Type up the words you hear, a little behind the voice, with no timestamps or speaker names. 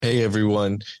Hey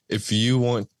everyone, if you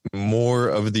want more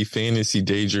of the Fantasy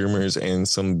Daydreamers and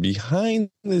some behind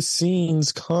the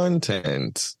scenes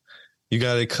content, you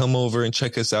got to come over and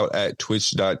check us out at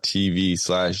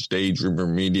twitch.tv/Daydreamer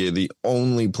Media, the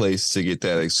only place to get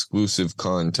that exclusive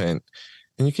content.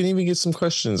 And you can even get some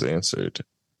questions answered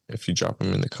if you drop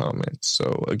them in the comments.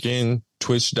 So again,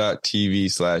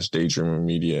 twitch.tv/Daydreamer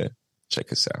Media.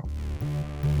 Check us out.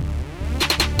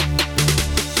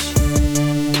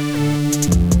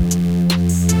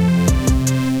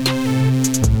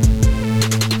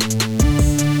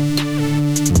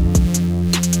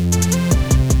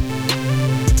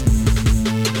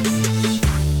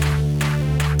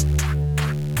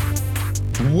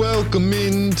 Welcome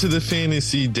into the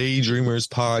Fantasy Daydreamers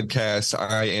podcast.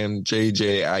 I am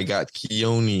JJ. I got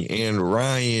Keone and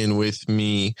Ryan with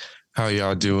me. How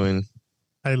y'all doing?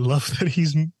 I love that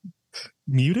he's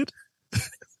muted.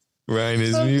 Ryan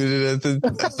is muted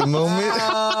at the moment.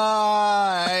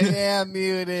 I am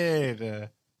muted.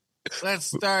 Let's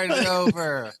start it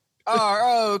over.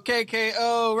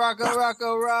 R-O-K-K-O, Rocco.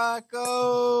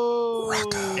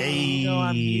 Hey. You know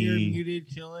I'm here, muted,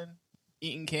 chilling,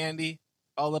 eating candy,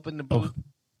 all up in the booth. Oh,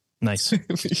 nice.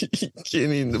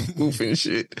 Getting in the booth and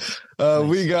shit. Nice.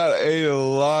 We got a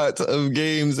lot of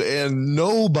games and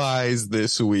no buys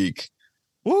this week.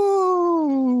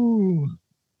 Woo!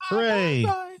 Hooray!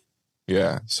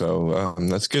 Yeah, so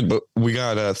that's good. But we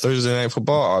got Thursday Night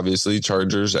Football, obviously.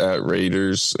 Chargers at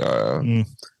Raiders.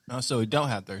 So we don't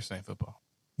have Thursday Night Football.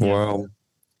 Well,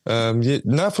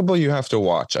 not football you have to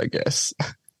watch, I guess.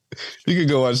 You could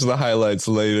go watch the highlights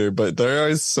later, but there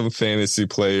are some fantasy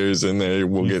players in there.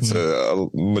 We'll get to a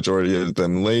majority of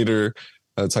them later.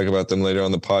 I'll talk about them later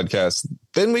on the podcast.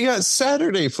 Then we got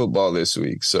Saturday football this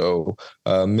week. So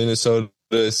Minnesota,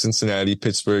 Cincinnati,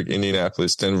 Pittsburgh,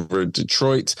 Indianapolis, Denver,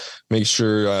 Detroit. Make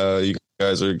sure you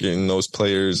guys are getting those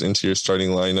players into your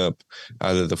starting lineup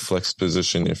out of the flex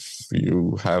position if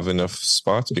you have enough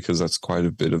spots, because that's quite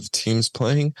a bit of teams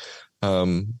playing.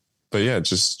 But yeah,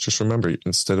 just remember,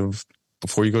 instead of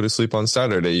before you go to sleep on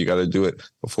Saturday, you got to do it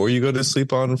before you go to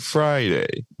sleep on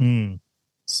Friday.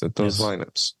 Set those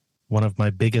lineups. One of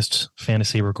my biggest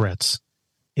fantasy regrets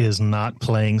is not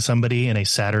playing somebody in a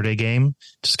Saturday game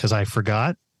just because I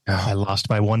forgot. I lost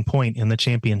by 1 point in the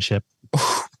championship.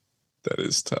 That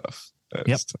is tough. That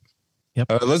is tough.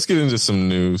 Yep. Let's get into some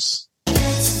news.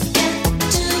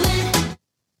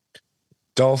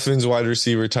 Dolphins wide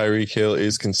receiver Tyreek Hill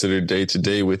is considered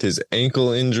day-to-day with his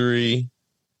ankle injury.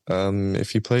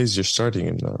 If he plays, you're starting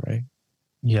him though, right?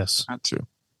 Yes. Got to.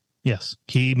 Yes.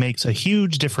 He makes a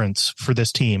huge difference for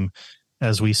this team,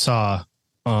 as we saw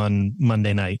on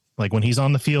Monday night. Like when he's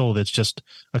on the field, it's just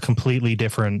a completely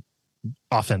different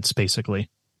offense, basically.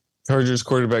 Chargers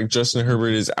quarterback Justin Herbert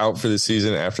is out for the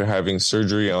season after having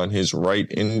surgery on his right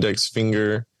index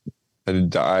finger.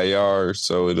 Headed to IR,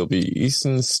 so it'll be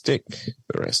Easton Stick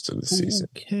the rest of the season.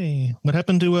 Okay. What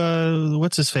happened to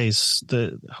what's his face?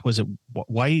 Was it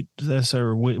White?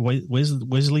 Or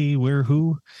Wesley? Where?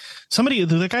 Who? Somebody.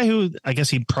 The guy who I guess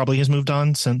he probably has moved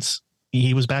on since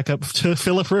he was back up to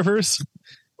Phillip Rivers.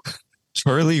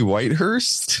 Charlie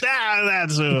Whitehurst?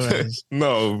 That's who it is.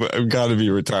 No, I've got to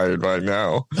be retired by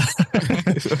now.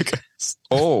 It's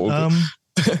old.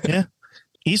 Yeah.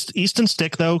 Easton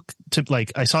Stick, though,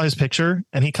 I saw his picture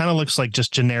and he kind of looks like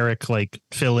just generic, like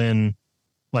fill in,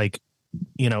 like,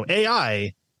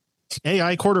 AI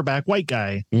quarterback, white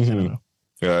guy. Mm-hmm.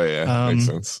 Yeah. Makes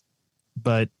sense.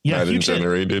 But yeah, huge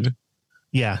generated.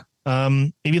 Yeah.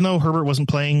 Even though Herbert wasn't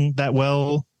playing that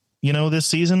well, this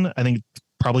season, I think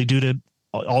probably due to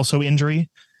also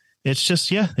injury. It's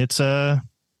just, it's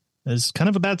kind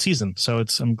of a bad season. So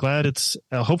I'm glad it's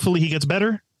hopefully he gets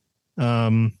better.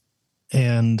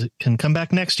 And can come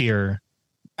back next year.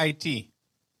 IT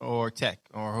or tech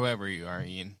or whoever you are,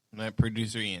 Ian. My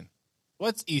producer, Ian.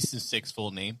 What's Easton Stick's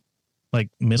full name? Like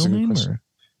middle name? Or?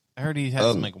 I heard he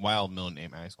has some wild middle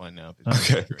name. I just want to know.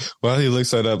 Okay. While he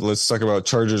looks that up, let's talk about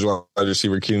Chargers wide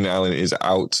receiver Keenan Allen is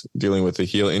out dealing with a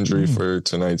heel injury for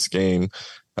tonight's game.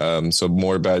 So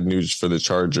more bad news for the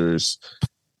Chargers.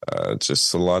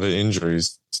 Just a lot of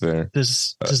injuries there.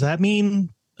 Does that mean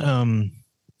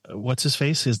what's his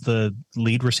face is the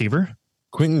lead receiver?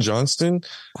 Quentin Johnston.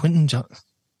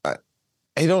 I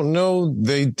don't know.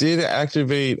 They did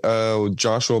activate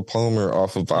Joshua Palmer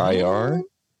off of IR.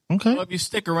 Okay. Well, if you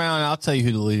stick around, I'll tell you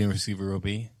who the leading receiver will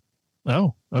be.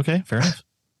 Oh, okay. Fair enough.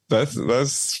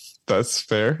 That's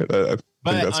fair. I think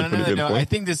that's a pretty good point. I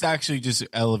think this actually just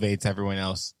elevates everyone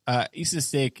else. Easton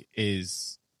Stick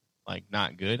is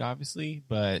not good, obviously,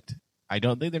 but I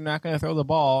don't think they're not going to throw the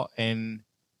ball. And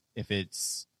if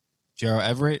it's Gerald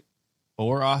Everett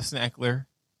or Austin Eckler,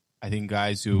 I think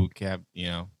guys who kept,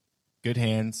 good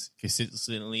hands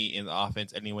consistently in the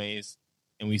offense anyways,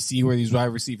 and we see where these wide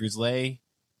receivers lay,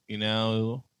 you're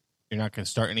not going to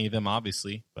start any of them,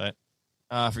 obviously. But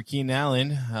for Keenan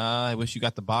Allen, I wish you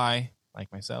got the bye,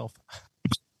 like myself.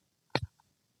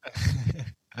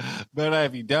 But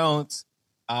if you don't,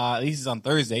 at least it's on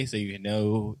Thursday, so you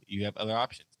know you have other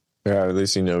options. Yeah, at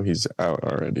least he's out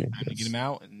already. Time to get him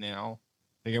out, and now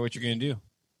figure out what you're going to do.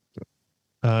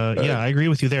 Yeah, I agree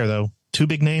with you there, though. Two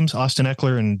big names, Austin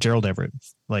Eckler and Gerald Everett.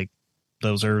 Like,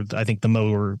 those are, I think,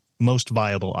 the most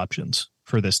viable options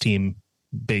for this team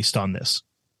based on this.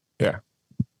 Yeah.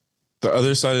 The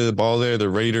other side of the ball there, the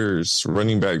Raiders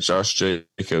running back Josh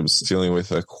Jacobs dealing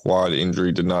with a quad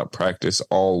injury, did not practice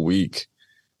all week.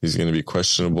 He's going to be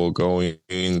questionable going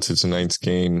into tonight's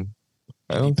game.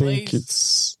 I don't think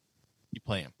it's... You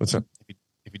play him. What's up?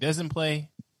 If he doesn't play,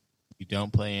 you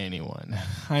don't play anyone.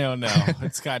 I don't know.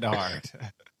 It's kind of hard.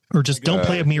 Or just don't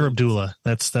play Amir Abdullah.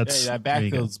 That's that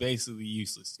backfield's basically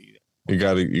useless to you.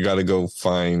 You gotta go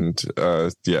find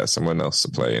someone else to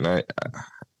play, and I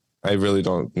really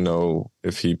don't know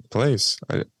if he plays.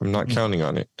 I'm not counting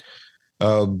on it.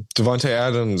 Devontae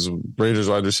Adams, Raiders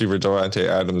wide receiver Devontae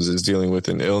Adams, is dealing with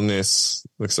an illness.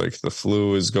 Looks like the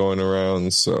flu is going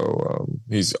around, so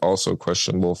he's also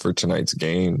questionable for tonight's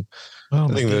game. I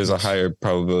think there's a higher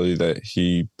probability that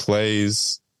he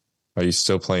plays. Are you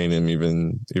still playing him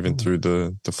even through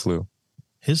the flu?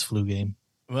 His flu game.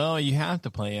 Well, you have to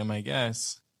play him, I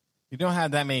guess. You don't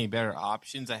have that many better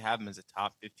options. I have him as a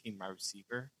top 15 wide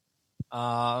receiver.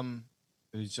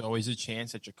 There's always a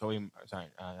chance that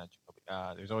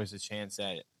there's always a chance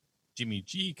that Jimmy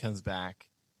G comes back.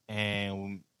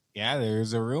 And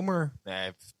there's a rumor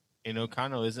that if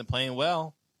O'Connell isn't playing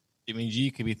well, Jimmy G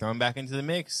could be thrown back into the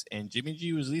mix. And Jimmy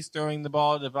G was at least throwing the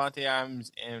ball to Devontae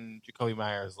Adams and Jacoby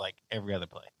Myers like every other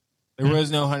play. There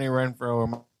was no Hunter Renfrow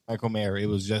or Michael Mayer. It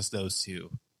was just those two.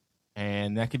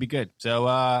 And that could be good. So,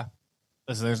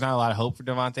 listen, there's not a lot of hope for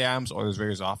Devontae Adams or this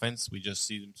Raiders offense. We just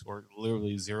see them score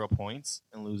literally 0 points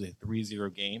and lose a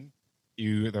 3-0 game.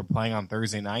 They're playing on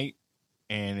Thursday night,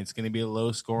 and it's going to be a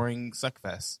low-scoring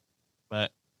suckfest.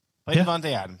 But play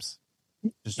Devontae Adams.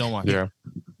 Just don't watch it.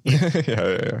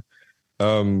 Yeah.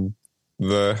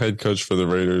 The head coach for the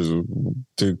Raiders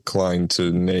declined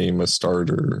to name a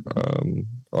starter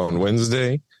on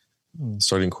Wednesday,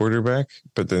 starting quarterback,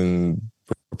 but then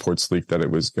reports leaked that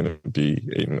it was going to be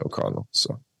Aiden O'Connell.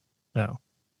 So, yeah,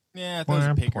 it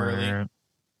doesn't pick early.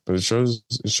 But it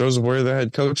shows where the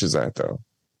head coach is at, though,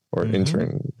 or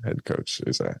interim head coach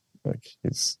is at. Like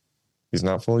he's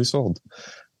not fully sold.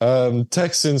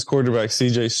 Texans quarterback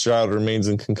CJ Stroud remains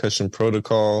in concussion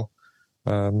protocol.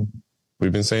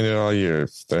 We've been saying it all year.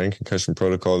 If they're in concussion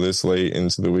protocol this late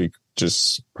into the week,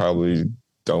 just probably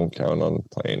don't count on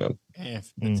playing them.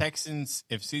 If the Texans,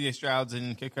 if CJ Stroud's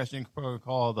in concussion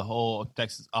protocol, the whole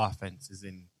Texas offense is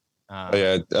in.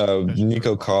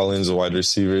 Nico Collins, a wide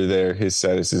receiver there, his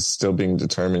status is still being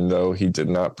determined, though. He did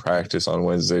not practice on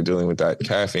Wednesday dealing with that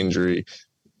calf injury.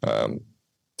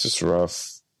 Just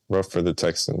rough for the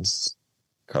Texans.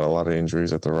 Got a lot of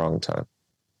injuries at the wrong time.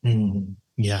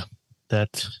 Yeah,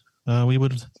 that we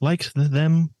would like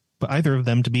either of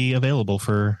them to be available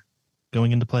for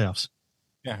going into playoffs.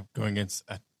 Yeah, going against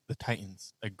the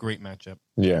Titans, a great matchup.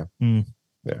 Yeah.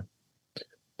 Yeah.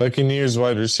 Buccaneers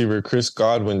wide receiver Chris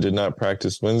Godwin did not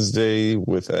practice Wednesday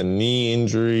with a knee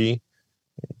injury.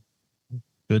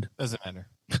 Good. Doesn't matter.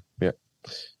 Yeah.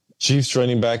 Chiefs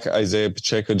running back Isaiah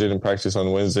Pacheco didn't practice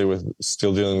on Wednesday with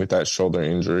still dealing with that shoulder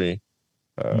injury.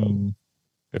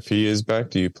 If he is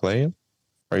back, do you play him?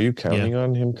 Are you counting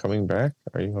on him coming back?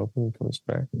 Are you hoping he comes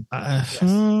back? Yes.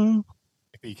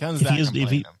 If he comes back, I'm playing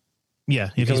him.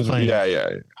 Yeah, if he's playing. Yeah.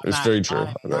 It's very true.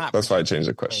 That's why I changed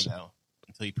the question.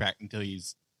 Until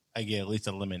he's, I get at least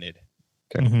limited.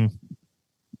 Okay.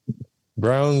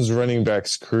 Browns running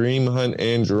backs Kareem Hunt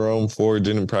and Jerome Ford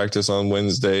didn't practice on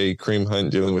Wednesday. Kareem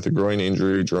Hunt dealing with a groin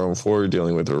injury. Jerome Ford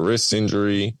dealing with a wrist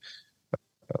injury.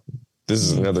 This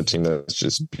is another team that's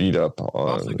just beat up on.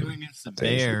 Also going against the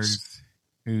Bears,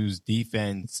 whose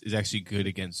defense is actually good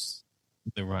against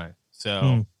the run.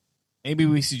 So maybe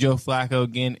we see Joe Flacco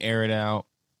again air it out.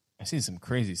 I see some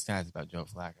crazy stats about Joe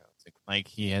Flacco. Like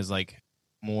he has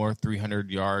more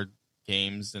 300-yard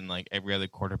games than every other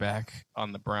quarterback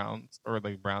on the Browns, or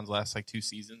the Browns last 2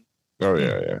 seasons. Oh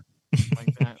yeah.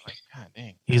 Like that. God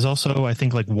dang. He's also, I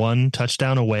think, one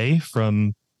touchdown away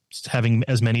from having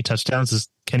as many touchdowns as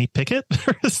Kenny Pickett.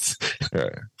 Yeah.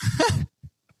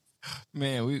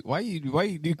 Man, why you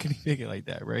do Kenny Pickett like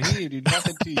that, bro? He didn't do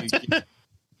nothing to you.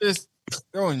 Just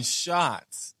throwing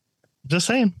shots. Just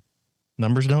saying.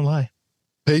 Numbers don't lie.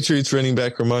 Patriots running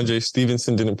back Ramondre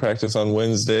Stevenson didn't practice on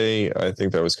Wednesday. I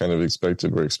think that was kind of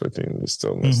expected. We're expecting him to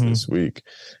still miss this week.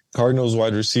 Cardinals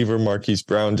wide receiver Marquise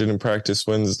Brown didn't practice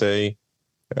Wednesday.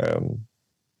 That's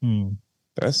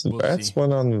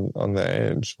one on the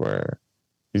edge where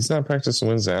he's not practicing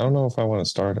Wednesday. I don't know if I want to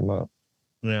start him up.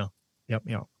 Yeah. Yep.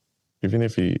 Even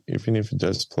if he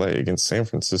does play against San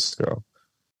Francisco.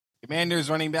 Commanders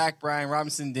running back Brian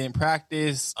Robinson didn't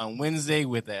practice on Wednesday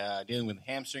with dealing with a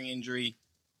hamstring injury.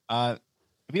 If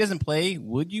he doesn't play,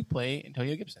 would you play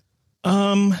Antonio Gibson?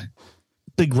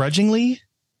 Begrudgingly,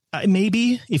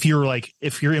 maybe. If you're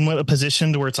in a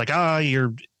position to where it's like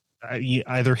you're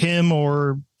either him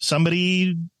or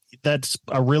somebody that's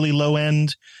a really low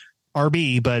end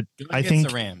RB, but I think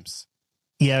the Rams.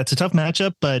 Yeah, it's a tough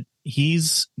matchup, but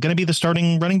he's going to be the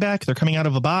starting running back. They're coming out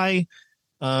of a bye.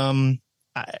 I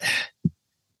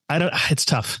don't. It's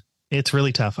tough. It's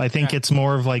really tough. I think it's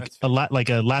more of like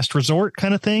a last resort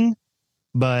kind of thing.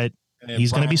 But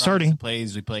he's going to be starting.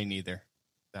 Plays, we play neither.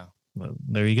 So well,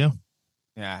 there you go.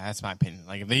 Yeah, that's my opinion.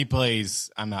 Like if he plays,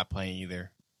 I'm not playing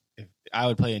either. If I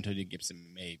would play Antonio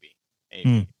Gibson, maybe.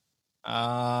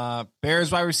 Bears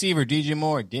wide receiver DJ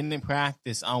Moore didn't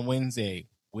practice on Wednesday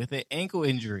with an ankle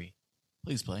injury.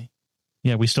 Please play.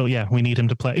 Yeah, we need him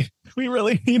to play. We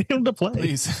really need him to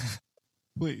play.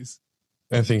 Please.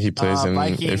 I think he plays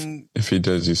if he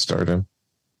does, you start him.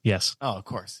 Yes. Oh, of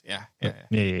course. Yeah.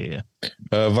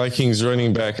 Vikings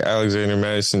running back Alexander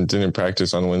Madison didn't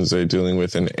practice on Wednesday, dealing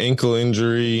with an ankle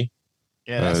injury.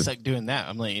 Yeah, that's like doing that.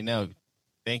 I'm letting you know.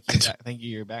 Thank you. Thank you.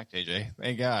 You're back, JJ.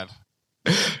 Thank God.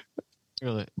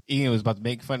 Really, Ian was about to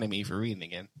make fun of me for reading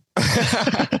again.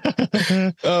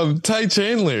 Ty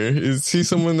Chandler, is he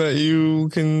someone that you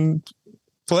can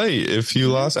play if you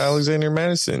lost Alexander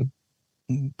Madison?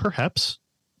 Perhaps.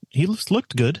 He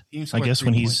looked good. I guess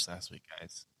when he's last week,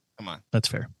 guys. Come on, that's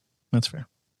fair.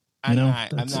 I'm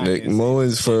not Nick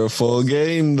Mullins for a full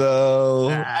game, though.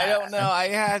 I don't know. I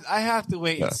have to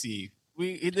wait and see.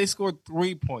 They scored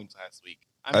 3 points last week.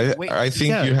 I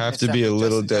think you have to be a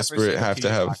little desperate. I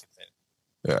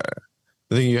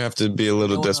think you have to be a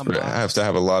little desperate. Have to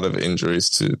have a lot of injuries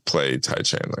to play Ty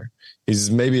Chandler. He's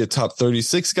maybe a top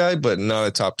 36 guy, but not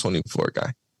a top 24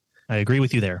 guy. I agree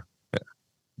with you there.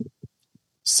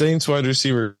 Saints wide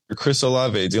receiver Chris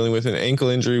Olave, dealing with an ankle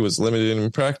injury, was limited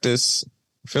in practice.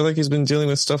 I feel like he's been dealing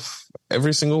with stuff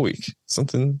every single week.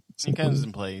 Something. He comes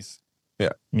and plays.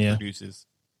 Yeah. Produces.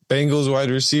 Bengals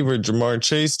wide receiver Jamar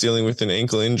Chase, dealing with an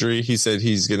ankle injury. He said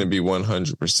he's going to be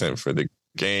 100% for the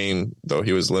game, though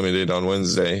he was limited on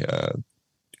Wednesday. You're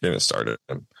going to start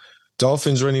him.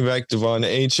 Dolphins running back Devon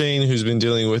Achane, who's been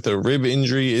dealing with a rib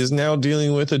injury, is now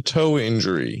dealing with a toe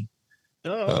injury.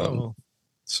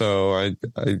 So I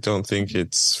don't think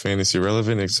it's fantasy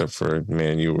relevant, except for,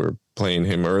 man, you were playing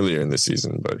him earlier in the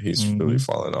season, but he's really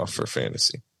fallen off for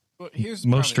fantasy. Well, here's the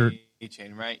problem with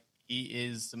Achane, right? He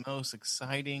is the most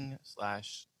exciting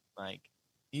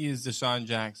he is Deshaun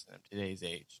Jackson of today's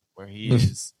age, where he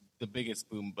is the biggest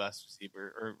boom bust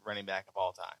receiver or running back of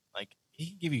all time. Like, he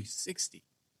can give you 60,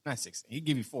 not 60, he can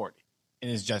give you 40 in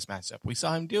his Jets matchup. We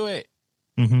saw him do it.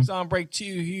 We saw him break 2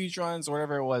 huge runs or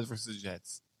whatever it was versus the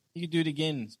Jets. He could do it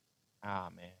again. Ah,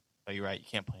 man. But you're right. You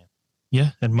can't play him. Yeah,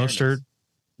 and Mostert,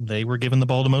 they were giving the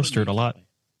ball to Mostert a lot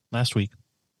last week.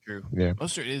 True. Yeah.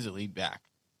 Mostert is a lead back.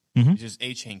 It's just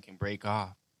Achane can break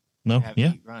off. Have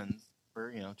 8 runs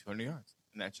for 200 yards,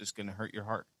 and that's just going to hurt your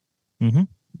heart.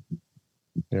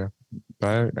 Yeah,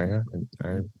 I'm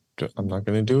not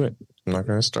going to do it. I'm not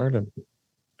going to start him.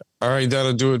 All right,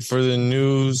 that'll do it for the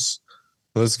news.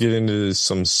 Let's get into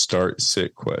some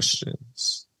start-sit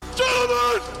questions.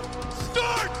 Gentlemen,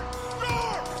 start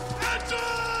your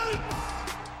engine!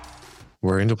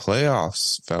 We're into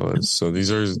playoffs, fellas. So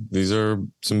these are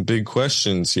some big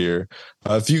questions here.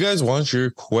 If you guys want your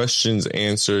questions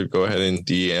answered, go ahead and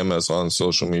DM us on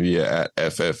social media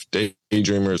at FF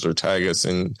Daydreamers or tag us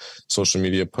in social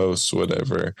media posts,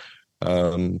 whatever.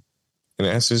 And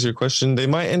ask us your question. They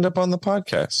might end up on the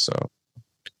podcast. So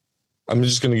I'm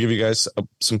just going to give you guys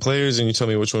some players, and you tell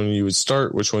me which one you would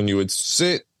start, which one you would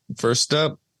sit. First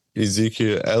up,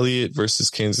 Ezekiel Elliott versus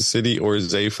Kansas City or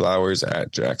Zay Flowers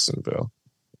at Jacksonville.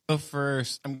 So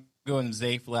first, I'm going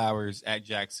Zay Flowers at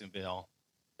Jacksonville.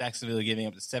 Jacksonville giving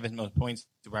up the 7th most points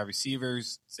to wide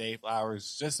receivers. Zay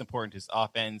Flowers just important to his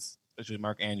offense, especially with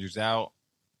Mark Andrews out.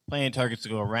 Plenty of targets to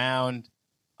go around.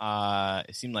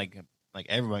 It seemed like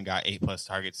everyone got 8+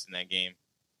 targets in that game,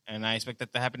 and I expect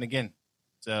that to happen again.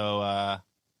 So,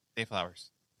 Zay Flowers.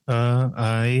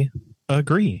 I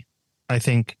agree. I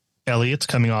think Elliott's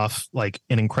coming off like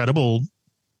an incredible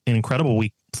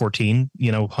week 14,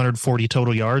 140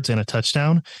 total yards and a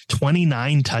touchdown,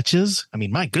 29 touches. I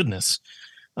mean, my goodness.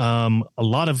 A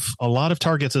lot of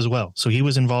targets as well. So he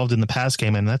was involved in the pass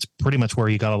game, and that's pretty much where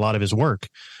he got a lot of his work.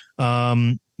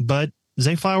 But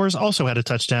Zay Flowers also had a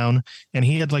touchdown, and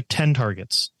he had like 10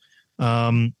 targets.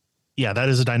 That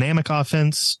is a dynamic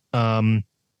offense. They're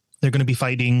going to be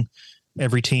fighting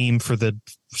every team for the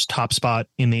top spot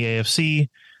in the AFC.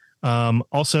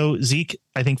 Also, Zeke,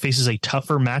 I think, faces a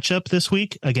tougher matchup this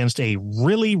week against a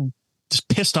really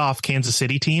pissed off Kansas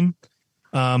City team,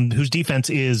 whose defense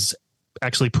is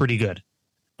actually pretty good.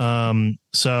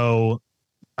 So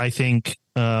I think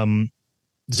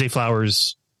Zay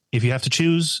Flowers, if you have to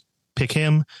choose, pick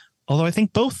him. Although I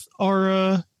think both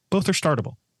are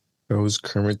startable. Those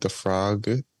Kermit the Frog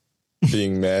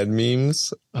being mad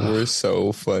memes were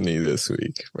so funny this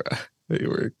week. They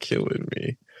were killing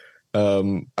me.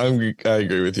 I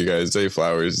agree with you guys. Zay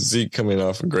Flowers, Zeke coming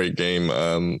off a great game.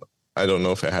 I don't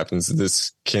know if it happens.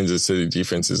 This Kansas City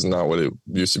defense is not what it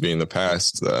used to be in the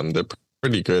past. They're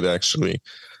pretty good, actually.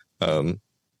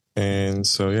 And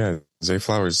so, yeah, Zay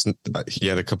Flowers, he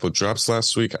had a couple of drops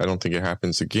last week. I don't think it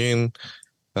happens again.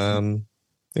 So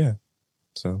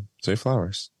Zay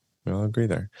Flowers. We all agree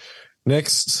there.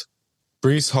 Next,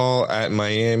 Breece Hall at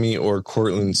Miami or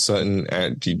Courtland Sutton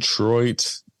at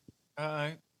Detroit.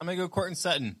 I'm going to go Courtland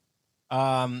Sutton.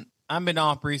 I've been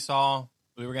off Breece Hall.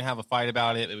 We were going to have a fight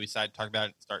about it, but we decided to talk about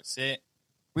it and start sit.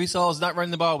 Breece Hall is not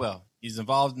running the ball well. He's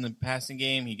involved in the passing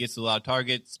game. He gets a lot of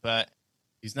targets, but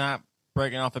he's not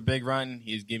breaking off a big run.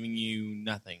 He's giving you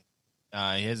nothing. He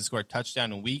hasn't scored a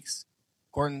touchdown in weeks.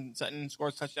 Courtland Sutton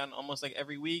scores touchdown almost like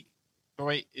every week.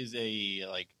 Detroit is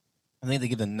I think they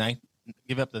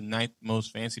give up the ninth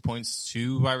most fantasy points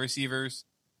to wide receivers.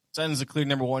 Sutton's the clear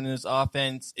number one in this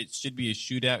offense. It should be a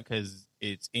shootout because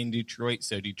it's in Detroit,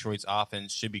 so Detroit's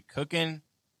offense should be cooking.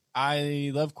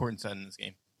 I love Courtland Sutton in this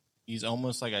game. He's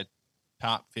almost like a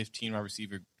top 15 wide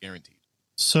receiver guaranteed.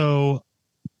 So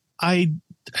I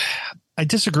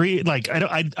disagree.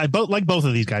 I both like both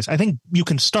of these guys. I think you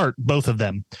can start both of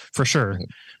them for sure. Mm-hmm.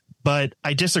 But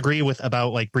I disagree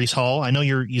about Breece Hall. I know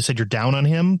you said you're down on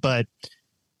him, but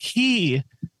you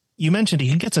mentioned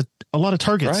he gets a lot of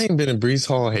targets. Brian been a Breece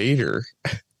Hall hater.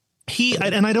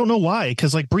 And I don't know why,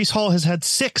 because Breece Hall has had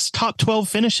 6 top 12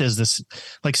 finishes this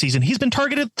season. He's been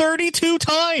targeted 32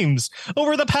 times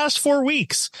over the past 4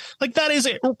 weeks. That is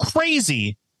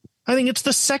crazy. I think it's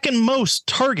the second most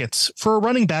targets for a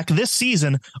running back this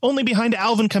season, only behind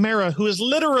Alvin Kamara, who is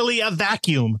literally a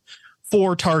vacuum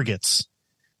for targets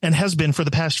and has been for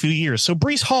the past few years. So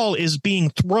Breece Hall is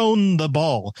being thrown the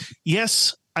ball.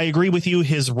 Yes, I agree with you.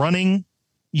 His running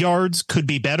yards could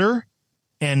be better.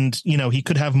 And, he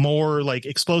could have more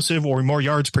explosive or more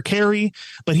yards per carry,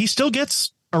 but he still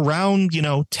gets around,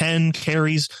 10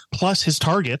 carries plus his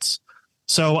targets.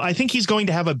 So I think he's going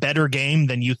to have a better game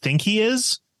than you think he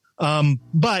is.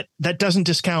 But that doesn't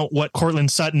discount what Courtland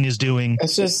Sutton is doing.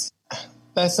 That's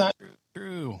not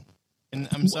true. And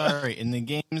I'm sorry, in the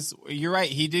games, you're right.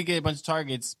 He did get a bunch of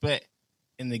targets, but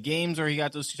in the games where he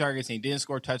got those 2 targets and he didn't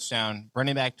score a touchdown,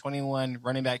 running back 21,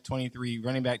 running back 23,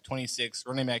 running back 26,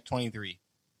 running back 23.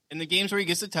 In the games where he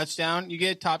gets a touchdown, you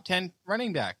get a top 10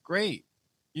 running back. Great.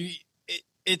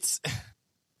 It's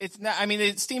not. I mean,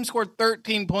 his team scored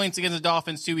 13 points against the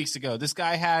Dolphins 2 weeks ago. This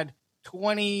guy had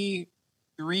 28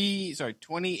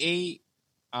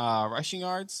 rushing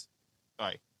yards.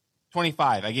 Sorry,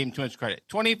 25. I gave him too much credit.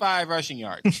 25 rushing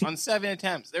yards on 7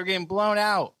 attempts. They're getting blown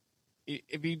out.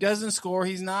 If he doesn't score,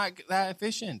 he's not that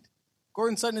efficient.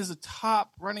 Courtland Sutton is a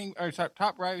top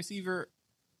wide receiver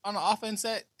on an offense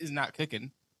that is not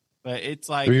cooking. But it's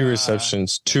 3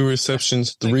 receptions, 2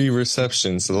 receptions, 3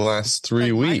 receptions in the last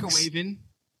 3 weeks. Microwaving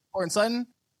Courtland Sutton.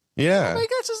 Yeah. Oh, he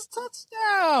gets his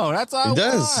touchdown. That's all he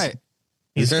does. Want.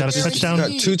 He's got a touchdown.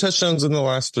 He's got 2 touchdowns in the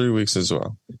last 3 weeks as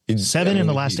well. 7 in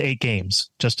the last 8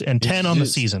 games, and 10 on the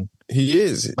season. He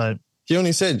is. But he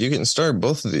only said you can start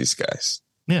both of these guys.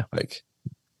 Yeah.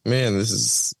 Man, this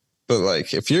is.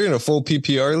 But if you're in a full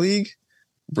PPR league,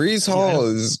 Breece Hall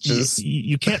is just...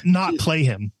 You can't not play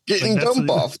him. Getting dump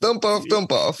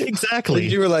off. Exactly.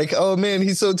 You were oh, man,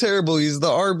 he's so terrible. He's the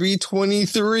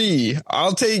RB23.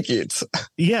 I'll take it.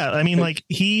 Yeah, I mean,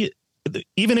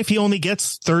 even if he only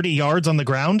gets 30 yards on the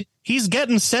ground, he's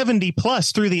getting 70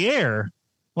 plus through the air.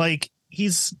 I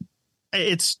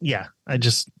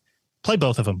just play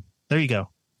both of them. There you go.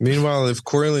 Meanwhile, if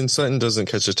Courtland Sutton doesn't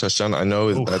catch a touchdown, I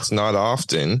know that's not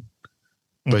often,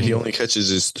 but he only catches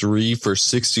his 3 for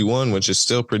 61, which is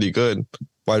still pretty good.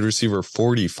 Wide receiver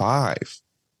 45.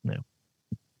 Yeah.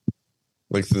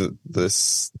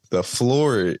 The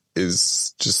floor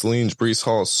is just leans Breece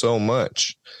Hall so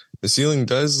much. The ceiling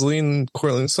does lean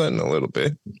Cortland Sutton a little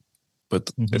bit.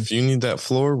 But if you need that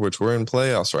floor, which we're in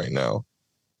playoffs right now,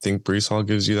 I think Breece Hall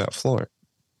gives you that floor.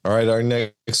 All right, our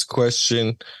next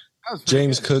question.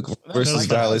 James Cook versus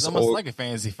Dallas. Almost like a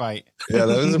fantasy fight. Yeah,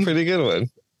 that was a pretty good one.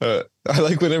 I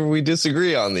like whenever we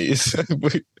disagree on these.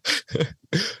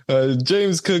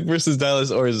 James Cook versus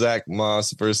Dallas or Zach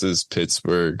Moss versus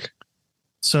Pittsburgh.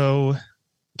 So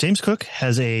James Cook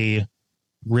has a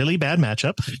really bad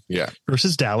matchup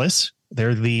versus Dallas.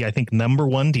 They're the, I think, number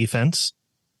one defense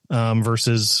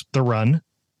versus the run.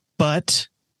 But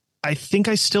I think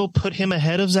I still put him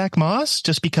ahead of Zach Moss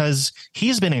just because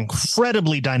he's been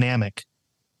incredibly dynamic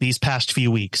these past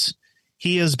few weeks.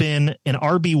 He has been an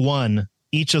RB1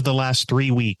 each of the last 3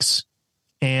 weeks.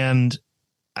 And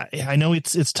I know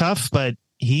it's tough, but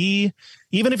even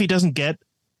if he doesn't get,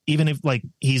 even if like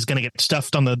he's going to get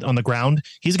stuffed on the ground,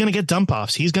 he's going to get dump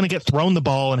offs. He's going to get thrown the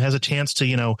ball and has a chance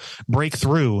to, break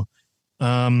through.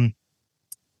 And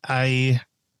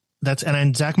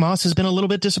Zach Moss has been a little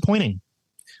bit disappointing.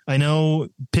 I know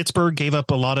Pittsburgh gave up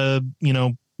a lot of,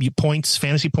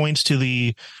 fantasy points to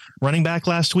the running back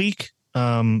last week,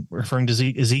 referring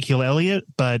to Ezekiel Elliott,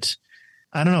 but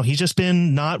I don't know. He's just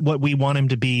been not what we want him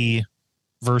to be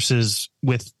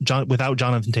without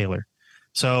Jonathan Taylor.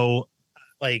 So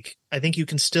I think you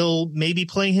can still maybe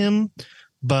play him,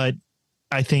 but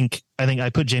I think I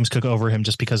put James Cook over him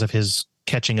just because of his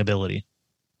catching ability.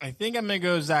 I think I'm going to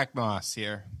go Zach Moss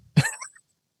here.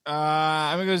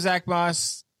 I'm going to go Zach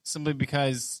Moss simply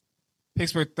because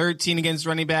Pittsburgh 13 against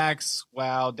running backs,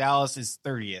 while Dallas is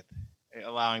 30th,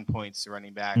 allowing points to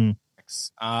running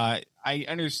backs. I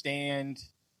understand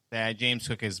that James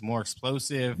Cook is more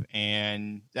explosive,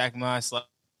 and Zach Moss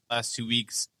last 2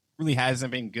 weeks really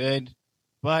hasn't been good,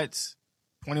 but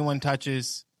 21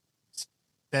 touches,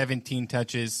 17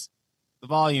 touches, the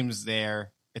volume's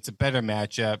there. It's a better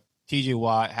matchup. TJ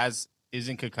Watt is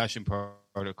in concussion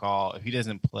protocol. If he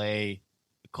doesn't play,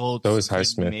 the Colts. So is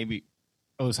Highsmith. Maybe.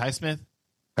 Oh, is Highsmith?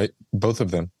 Both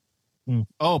of them.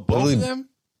 Oh, both of them?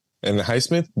 And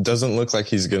Highsmith doesn't look like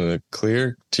he's going to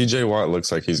clear. TJ Watt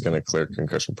looks like he's going to clear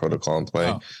concussion protocol and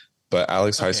play. Oh. But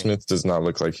Alex Highsmith does not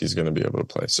look like he's going to be able to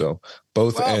play. So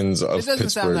both ends of Pittsburgh. It doesn't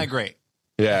sound that great.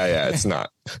 Yeah, it's not.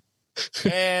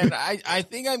 And I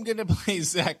think I'm going to play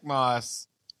Zach Moss.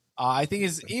 I think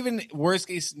it's even worst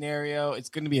case scenario, it's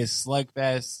going to be a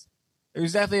slugfest.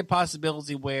 There's definitely a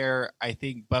possibility where I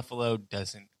think Buffalo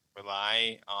doesn't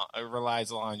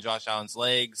relies on Josh Allen's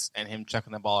legs and him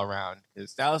chucking the ball around,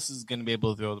 because Dallas is going to be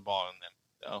able to throw the ball on them.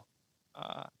 So,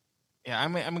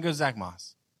 I'm going to go Zach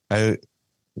Moss.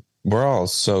 We're all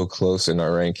so close in our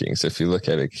rankings. If you look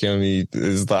at it, Keone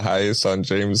is the highest on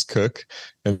James Cook,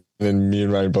 and then me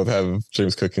and Ryan both have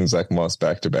James Cook and Zach Moss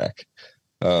back to back.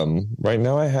 Right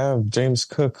now I have James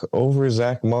Cook over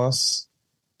Zach Moss,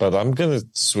 but I'm going to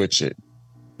switch it.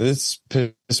 This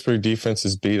Pittsburgh defense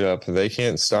is beat up. They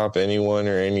can't stop anyone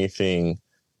or anything.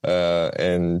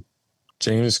 And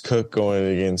James Cook going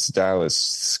against Dallas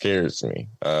scares me.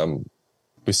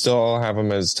 We still all have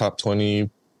him as top 20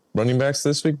 running backs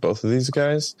this week, both of these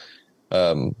guys.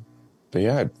 But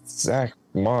yeah, Zach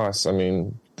Moss, I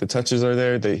mean, the touches are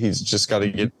there. That he's just got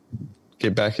to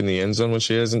get back in the end zone, which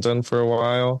he hasn't done for a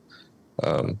while.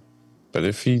 But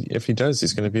if he does,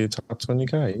 he's going to be a top 20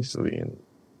 guy easily. And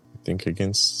I think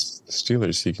against the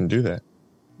Steelers, he can do that.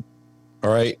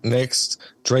 All right, next,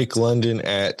 Drake London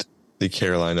at the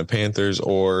Carolina Panthers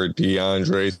or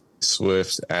DeAndre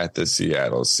Swift at the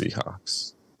Seattle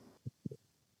Seahawks.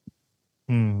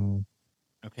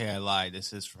 Okay, I lied.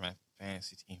 This is for my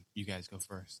fantasy team. You guys go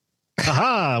first.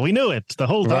 Aha, we knew it the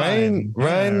whole time.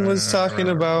 Ryan was talking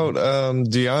about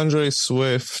DeAndre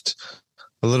Swift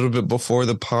a little bit before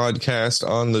the podcast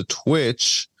on the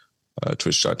Twitch,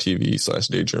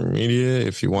 twitch.tv/Daydreamer Media.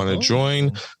 If you want to join,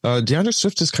 DeAndre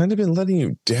Swift has kind of been letting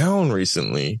you down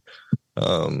recently.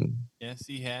 Yes,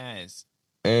 he has.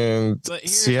 And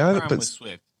Seattle's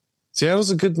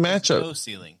a good matchup. No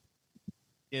ceiling.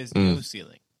 He has no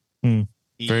ceiling.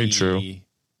 Very true.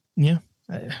 Yeah.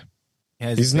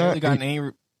 He's not gotten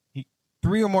any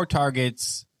 3 or more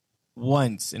targets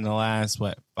once in the last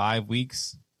 5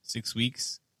 weeks, 6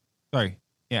 weeks. Sorry,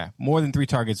 yeah, more than 3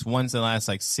 targets once in the last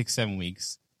 6-7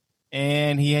 weeks,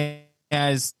 and he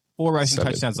has 4 rushing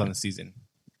touchdowns on the season.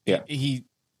 Yeah,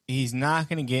 he's not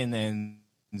going to get in the end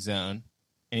zone,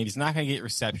 and if he's not going to get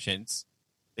receptions,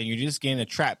 then you're just getting a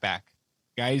trap back.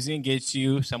 Guy's going to get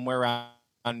you somewhere around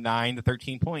 9 to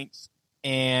 13 points,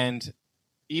 and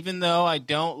even though I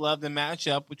don't love the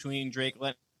matchup between Drake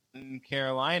London and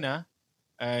Carolina,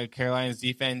 Carolina's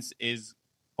defense is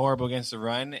horrible against the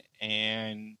run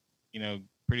and,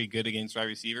 pretty good against wide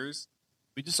receivers.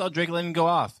 We just saw Drake London go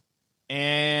off.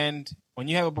 And when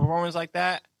you have a performance like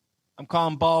that, I'm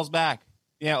calling balls back.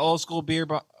 Yeah, old school beer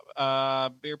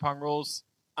pong rules.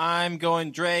 I'm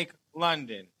going Drake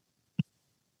London.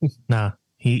 Nah,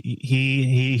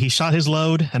 he shot his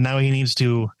load, and now he needs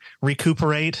to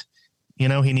recuperate. He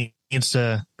needs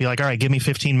to be like, all right, give me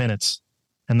 15 minutes,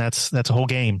 and that's a whole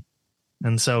game.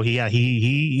 And so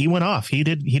he went off. He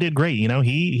did great.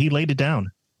 He laid it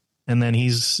down, and then he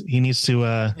needs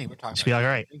to be like, all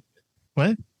right, what?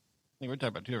 I think we're talking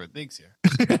about two different things here.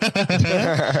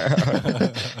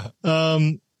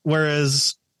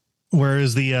 Whereas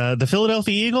the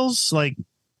Philadelphia Eagles, like,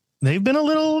 they've been a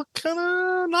little kind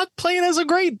of not playing as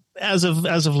great as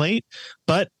of late,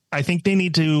 but I think they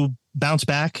need to bounce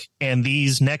back, and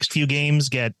these next few games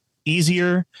get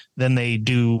easier than his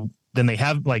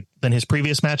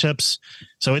previous matchups.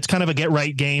 So it's kind of a get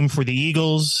right game for the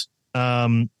Eagles.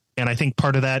 And I think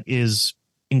part of that is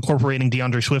incorporating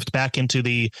DeAndre Swift back into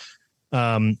the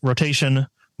rotation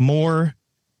more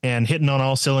and hitting on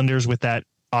all cylinders with that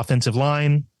offensive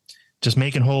line, just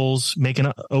making holes,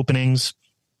 making openings.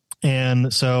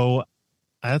 And so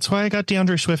that's why I got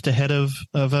DeAndre Swift ahead of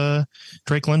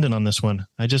Drake London on this one.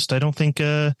 I don't think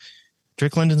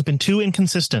Drake London's been too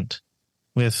inconsistent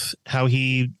with how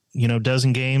he, does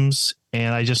in games.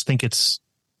 And I just think it's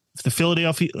the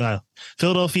Philadelphia,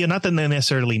 not that they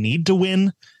necessarily need to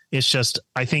win. It's just,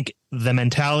 I think the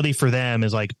mentality for them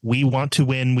is like, we want to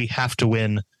win. We have to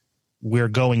win. We're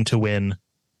going to win.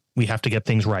 We have to get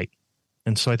things right.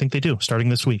 And so I think they do, starting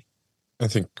this week. I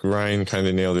think Ryan kind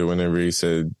of nailed it whenever he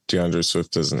said DeAndre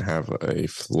Swift doesn't have a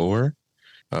floor.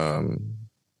 Man,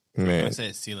 I say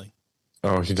a ceiling.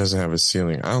 Oh, he doesn't have a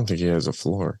ceiling. I don't think he has a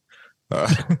floor. I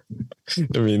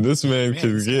mean, this man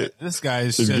can get. This guy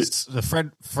is just the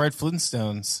Fred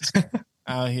Flintstones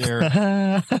out here.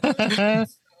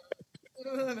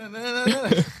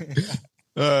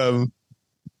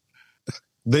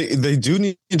 They do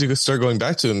need to start going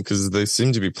back to him because they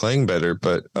seem to be playing better,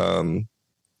 but I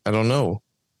don't know.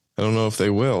 I don't know if they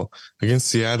will. Against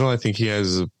Seattle, I think he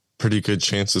has a pretty good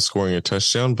chance of scoring a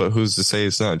touchdown, but who's to say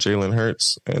it's not Jalen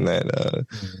Hurts and that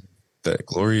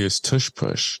glorious tush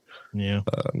push? Yeah.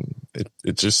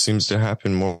 It just seems to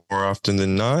happen more often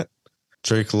than not.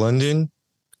 Drake London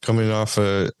coming off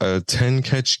a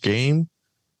 10-catch game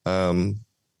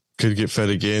could get fed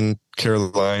again.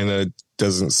 Carolina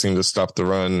doesn't seem to stop the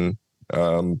run.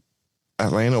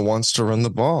 Atlanta wants to run the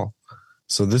ball.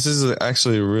 So this is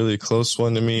actually a really close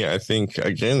one to me. I think,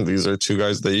 again, these are two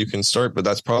guys that you can start, but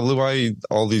that's probably why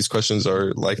all these questions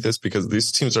are like this, because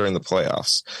these teams are in the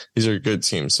playoffs. These are good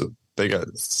teams, so they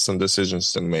got some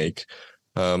decisions to make.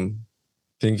 I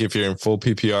think if you're in full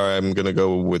PPR, I'm going to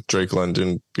go with Drake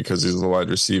London because he's the wide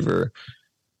receiver.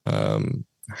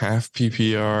 Half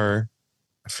PPR,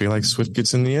 I feel like Swift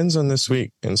gets in the end zone this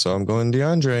week, and so I'm going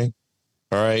DeAndre.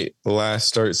 All right, last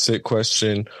start-sit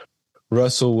question.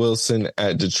 Russell Wilson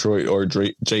at Detroit or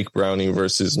Jake Browning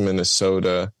versus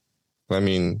Minnesota. I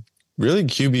mean, really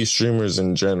QB streamers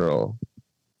in general.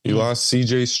 You lost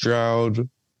CJ Stroud,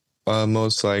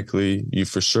 most likely. You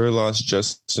for sure lost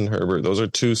Justin Herbert. Those are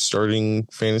two starting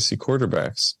fantasy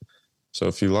quarterbacks. So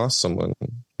if you lost someone,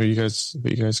 who you guys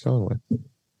going with?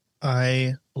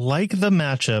 I like the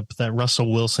matchup that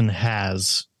Russell Wilson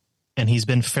has, and he's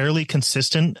been fairly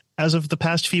consistent as of the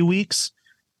past few weeks,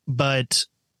 but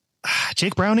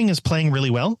Jake Browning is playing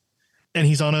really well, and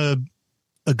he's on a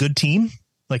good team.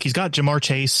 Like, he's got Jamar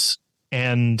Chase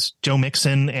and Joe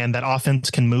Mixon, and that offense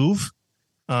can move.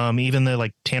 Even the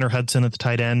like Tanner Hudson at the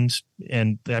tight end,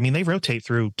 and I mean they rotate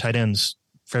through tight ends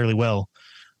fairly well.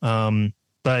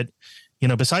 But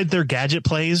besides their gadget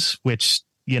plays, which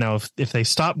if they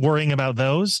stop worrying about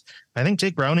those, I think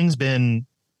Jake Browning's been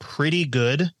pretty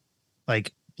good.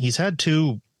 Like, he's had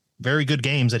two very good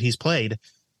games that he's played,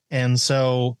 and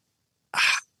so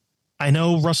I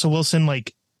know Russell Wilson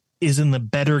is in the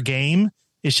better game.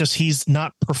 It's just he's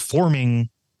not performing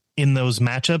in those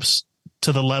matchups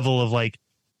to the level of I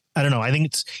don't know. I think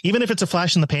it's, even if it's a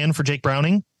flash in the pan for Jake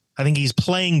Browning, I think he's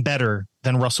playing better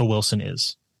than Russell Wilson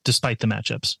is, despite the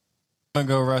matchups. I'm going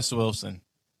to go Russell Wilson.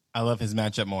 I love his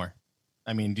matchup more.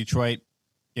 I mean, Detroit,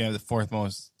 the fourth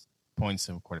most points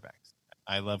of quarterbacks.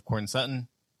 I love Courtland Sutton.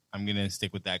 I'm going to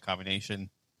stick with that combination.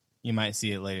 You might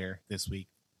see it later this week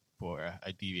for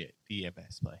a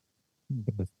DFS play.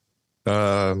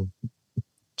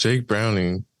 Jake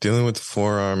Browning dealing with the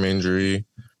forearm injury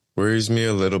worries me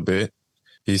a little bit.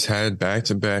 He's had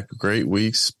back-to-back great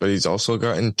weeks, but he's also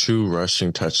gotten 2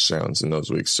 rushing touchdowns in those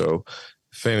weeks. So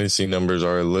fantasy numbers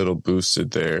are a little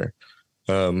boosted there.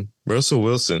 Russell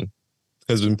Wilson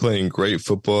has been playing great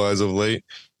football as of late.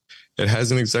 It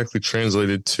hasn't exactly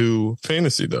translated to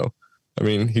fantasy, though. I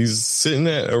mean, he's sitting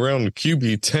at around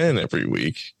QB 10 every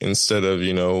week instead of,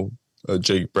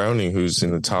 Jake Browning, who's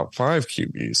in the top 5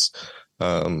 QBs.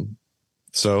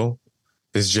 So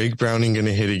is Jake Browning going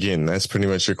to hit again? That's pretty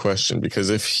much your question, because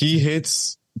if he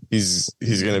hits, he's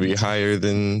going to be higher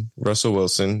than Russell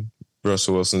Wilson.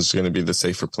 Russell Wilson's going to be the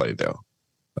safer play, though.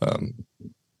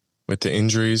 With the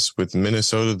injuries, with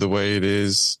Minnesota the way it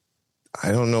is,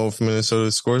 I don't know if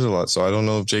Minnesota scores a lot, so I don't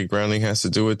know if Jake Browning has to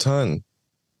do a ton.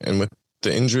 And with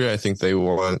the injury, I think they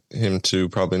want him to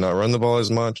probably not run the ball as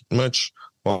much,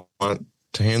 want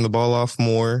to hand the ball off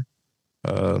more.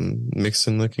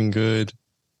 Mixon looking good.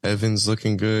 Evans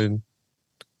looking good.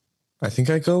 I think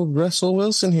I go Russell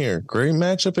Wilson here. Great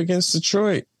matchup against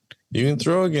Detroit. You can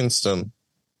throw against them.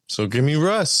 So give me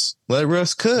Russ. Let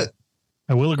Russ cook.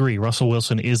 I will agree. Russell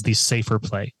Wilson is the safer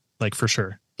play, like for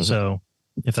sure. Mm-hmm. So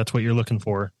if that's what you're looking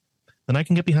for, then I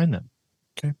can get behind that.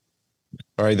 Okay.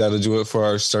 All right. That'll do it for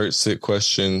our start sit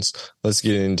questions. Let's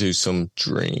get into some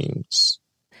dreams.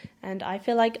 And I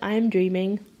feel like I am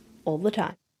dreaming all the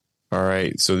time. All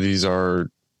right. So these are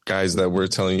guys that we're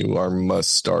telling you are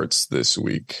must starts this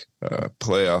week.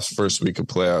 Playoffs, first week of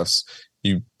playoffs.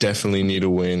 You definitely need a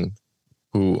win.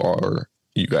 Who are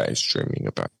you guys dreaming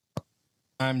about?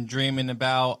 I'm dreaming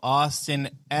about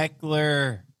Austin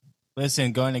Eckler.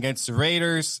 Listen, going against the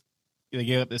Raiders, they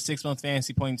gave up the 6-month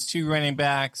fantasy points, 2 running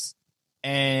backs,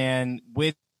 and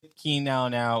with Keenan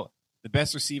Allen out, the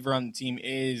best receiver on the team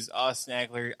is Austin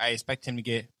Eckler. I expect him to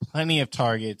get plenty of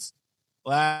targets.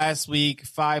 Last week,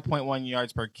 5.1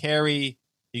 yards per carry.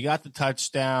 He got the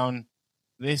touchdown.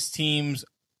 This team's,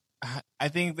 I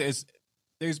think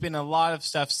there's been a lot of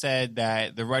stuff said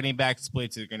that the running back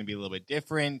splits are going to be a little bit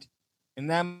different. And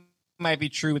that might be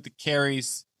true with the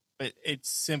carries, but it's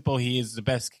simple. He is the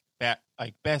best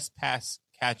pass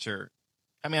catcher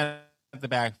coming out of the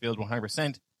backfield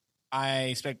 100%. I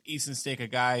expect Easton Stick, a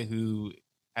guy who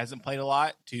hasn't played a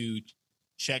lot, to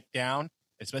check down,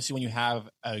 especially when you have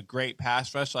a great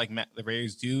pass rush like the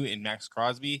Raiders do in Max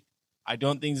Crosby. I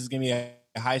don't think this is going to be a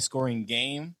high-scoring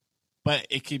game, but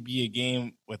it could be a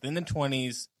game within the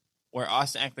 20s where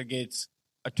Austin Eckler gets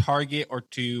a target or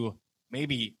two,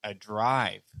 maybe a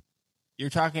drive. You're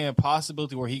talking a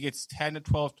possibility where he gets 10 to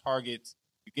 12 targets.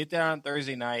 You get that on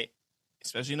Thursday night,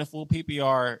 especially in a full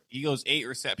PPR. He goes 8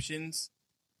 receptions,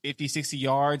 50, 60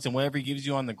 yards, and whatever he gives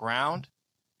you on the ground.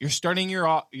 You're starting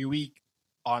your week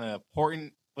on an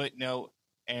important footnote,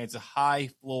 and it's a high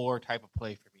floor type of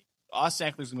play for me.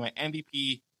 Austin Eckler is going to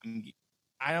be my MVP.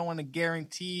 I don't want to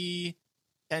guarantee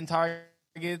 10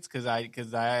 targets because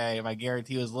my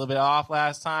guarantee was a little bit off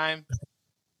last time,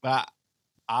 but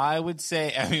I would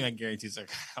say, my guarantees are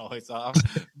always off,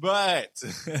 but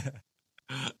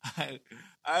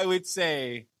I would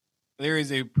say there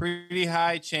is a pretty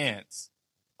high chance,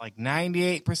 like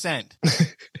 98%,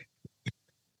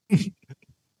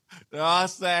 that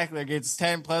Austin Eckler gets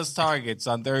 10 plus targets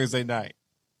on Thursday night.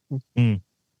 Mm.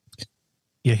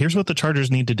 Yeah, here's what the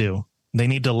Chargers need to do. They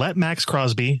need to let Max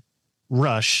Crosby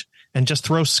rush and just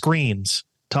throw screens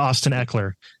to Austin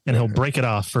Eckler, and he'll break it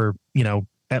off for,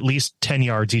 at least 10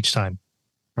 yards each time.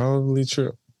 Probably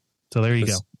true. So there you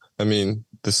go. I mean,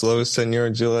 the slowest 10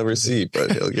 yards you'll ever see,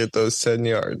 but he'll get those 10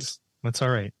 yards. That's all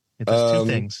right. It does 2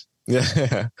 things.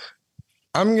 Yeah.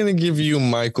 I'm going to give you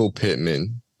Michael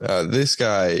Pittman. This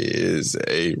guy is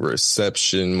a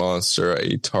reception monster,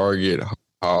 a target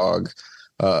hog.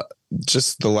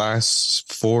 Just the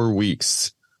last 4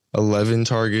 weeks, 11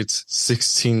 targets,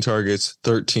 16 targets,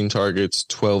 13 targets,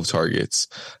 12 targets.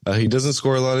 He doesn't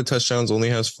score a lot of touchdowns, only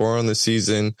has 4 on the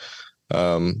season.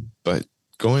 But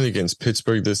going against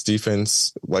Pittsburgh, this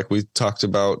defense, like we talked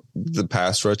about, the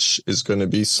pass rush is going to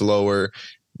be slower.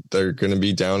 They're going to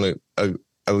be down at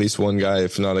least one guy,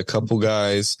 if not a couple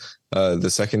guys. The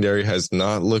secondary has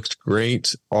not looked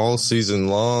great all season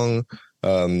long.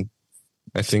 I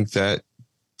think that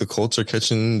the Colts are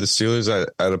catching the Steelers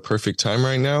at a perfect time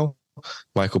right now.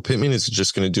 Michael Pittman is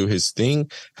just going to do his thing,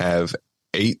 have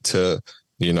 8 to,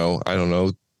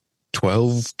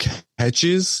 12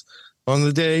 catches on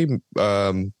the day,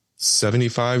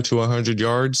 75 to 100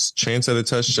 yards, chance at a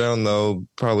touchdown, though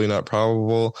probably not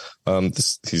probable.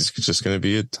 He's just going to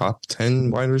be a top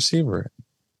 10 wide receiver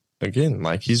again,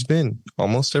 like he's been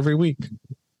almost every week.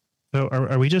 So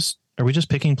are we just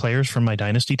picking players from my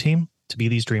dynasty team to be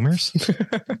these dreamers?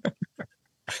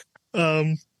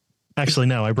 Actually,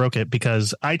 no, I broke it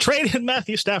because I traded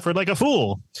Matthew Stafford like a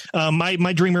fool.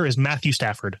 My dreamer is Matthew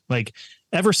Stafford. Like,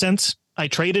 ever since I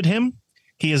traded him,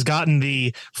 he has gotten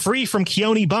the free from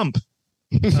Keone bump.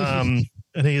 And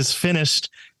he has finished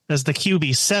as the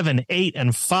QB 7, 8,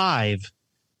 and 5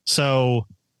 So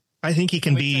I think he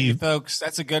can Let me tell be. you, folks,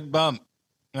 that's a good bump.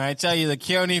 When I tell you the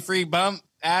Keone free bump,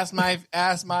 ask my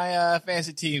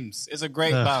fantasy teams. It's a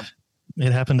great bump.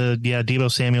 It happened to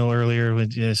Deebo Samuel earlier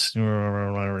with just.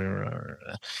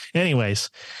 Anyways,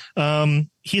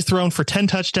 he's thrown for 10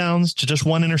 touchdowns to just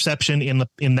 1 interception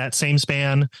in that same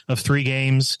span of 3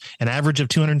 games, an average of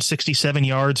 267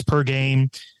 yards per game.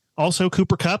 Also,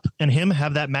 Cooper Kupp and him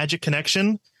have that magic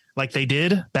connection like they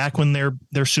did back when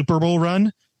their Super Bowl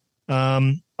run.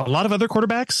 A lot of other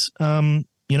quarterbacks,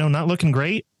 not looking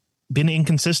great, been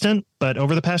inconsistent, but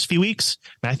over the past few weeks,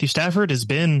 Matthew Stafford has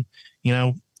been,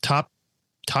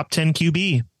 top 10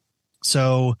 QB.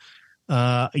 So,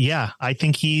 I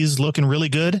think he's looking really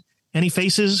good. And he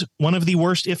faces one of the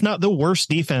worst, if not the worst,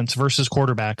 defense versus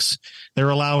quarterbacks. They're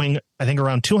allowing, I think,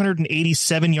 around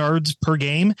 287 yards per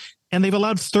game, and they've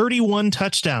allowed 31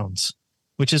 touchdowns,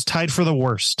 which is tied for the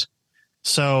worst.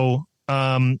 So,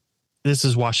 this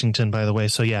is Washington, by the way.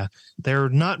 So, they're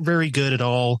not very good at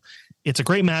all. It's a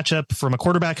great matchup from a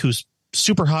quarterback who's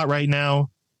super hot right now.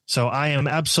 So I am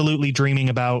absolutely dreaming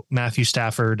about Matthew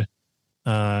Stafford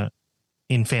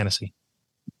in fantasy.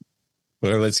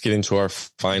 Well, let's get into our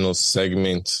final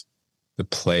segment, the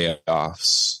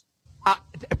playoffs.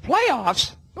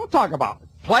 Playoffs? Don't talk about it.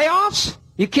 Playoffs?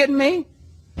 You kidding me?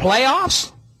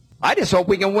 Playoffs? I just hope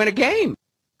we can win a game.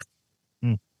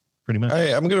 Pretty much.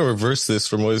 I'm going to reverse this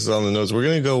from what is on the notes. We're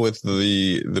going to go with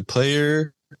the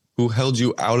player who held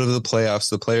you out of the playoffs,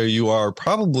 the player you are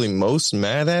probably most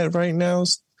mad at right now.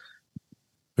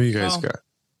 Who you guys got?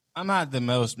 I'm not the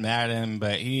most mad at him,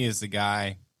 but he is the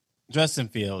guy. Justin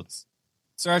Fields.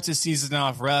 Starts the season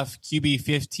off rough, QB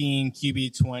 15,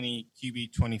 QB 20,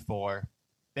 QB 24.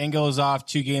 Then goes off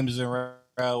 2 games in a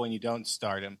row when you don't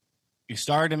start him. You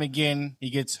start him again, he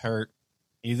gets hurt.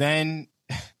 He then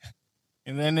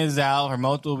is out for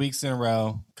multiple weeks in a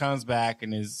row, comes back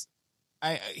and he's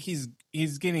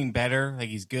getting better. Like,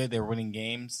 he's good. They're winning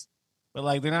games. But,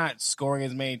 like, they're not scoring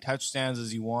as many touchdowns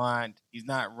as you want. He's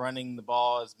not running the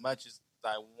ball as much as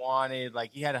I wanted.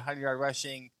 Like, he had 100-yard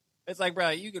rushing. It's like,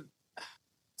 bro, you could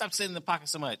stop sitting in the pocket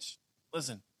so much.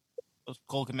 Listen, those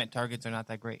cold commit targets are not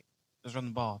that great. Just run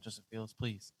the ball, Justin Fields,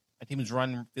 please. My team is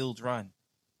run, Fields, run.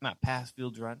 Not pass,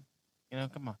 Fields, run.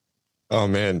 Come on. Oh,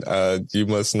 man, you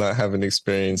must not have an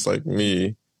experience like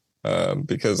me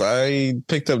because I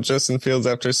picked up Justin Fields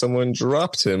after someone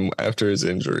dropped him after his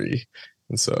injury.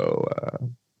 And so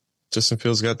Justin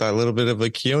Fields got that little bit of a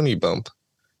Keone bump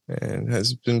and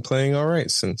has been playing all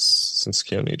right since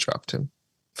Keone dropped him.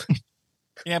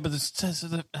 Yeah, but the start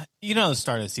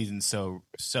of the season is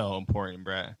so important,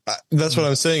 Brett. That's what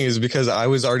I'm saying is because I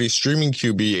was already streaming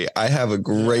QB. I have I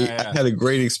had a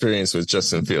great experience with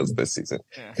Justin Fields this season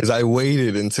because I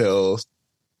waited until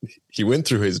he went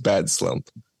through his bad slump.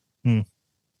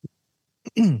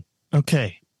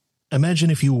 Okay, imagine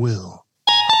if you will.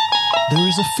 There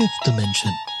is a 5th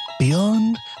dimension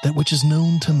beyond that which is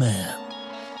known to man.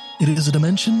 It is a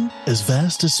dimension as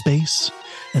vast as space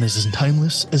and as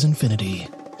timeless as infinity.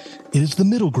 It is the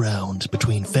middle ground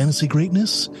between fantasy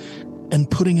greatness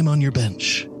and putting him on your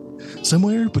bench,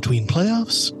 somewhere between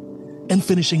playoffs and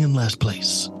finishing in last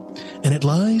place. And it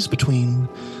lies between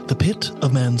the pit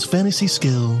of man's fantasy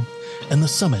skill and the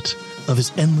summit of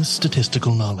his endless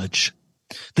statistical knowledge.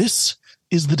 This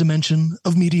is the dimension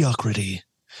of mediocrity.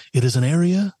 It is an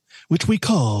area which we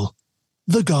call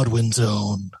the Godwin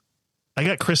Zone. I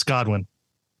got Chris Godwin.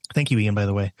 Thank you, Ian, by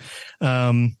the way.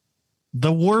 The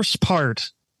worst part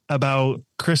about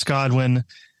Chris Godwin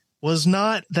was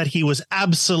not that he was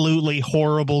absolutely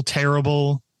horrible,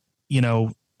 terrible,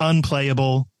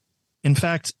 unplayable. In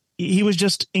fact, he was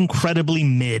just incredibly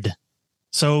mid.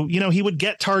 So, he would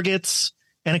get targets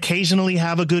and occasionally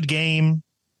have a good game.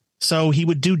 So he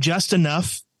would do just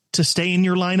enough to stay in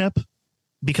your lineup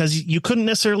because you couldn't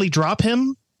necessarily drop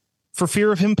him for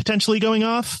fear of him potentially going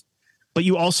off, but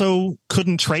you also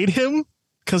couldn't trade him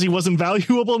because he wasn't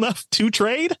valuable enough to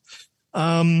trade.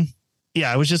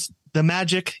 It was just the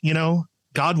magic,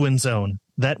 Godwin zone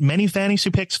that many fantasy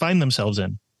picks find themselves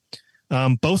in.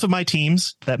 Both of my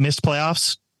teams that missed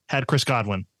playoffs had Chris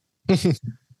Godwin.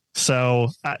 So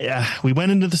we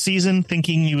went into the season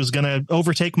thinking he was going to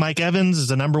overtake Mike Evans as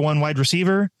the number 1 wide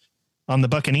receiver on the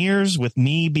Buccaneers, with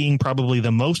me being probably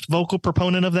the most vocal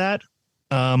proponent of that.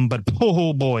 But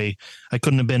oh boy, I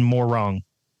couldn't have been more wrong.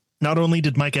 Not only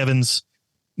did Mike Evans,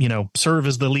 serve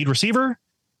as the lead receiver,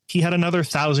 he had another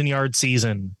 1,000-yard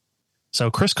season. So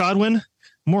Chris Godwin,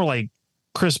 more like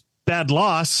Chris Bad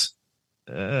Loss.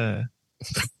 There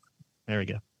we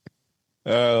go.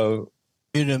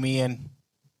 Mute him, Ian.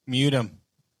 Mute him.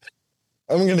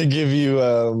 I'm going to give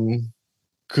you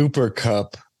Cooper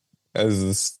Kupp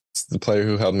as the player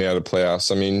who held me out of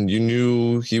playoffs. I mean, you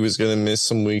knew he was going to miss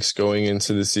some weeks going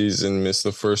into the season, miss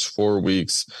the first 4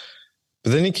 weeks.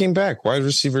 But then he came back. Wide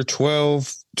receiver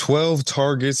 12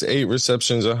 targets, 8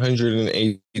 receptions,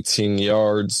 118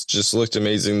 yards. Just looked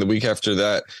amazing. The week after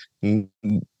that,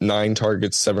 9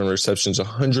 targets, 7 receptions,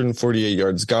 148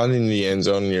 yards. Got in the end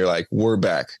zone, and you're like, we're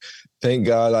back. Thank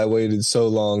God I waited so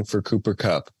long for Cooper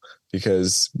Kupp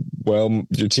because, well,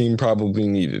 your team probably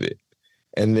needed it.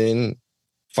 And then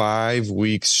 5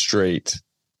 weeks straight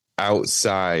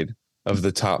outside of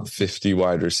the top 50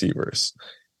 wide receivers.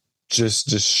 Just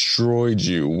destroyed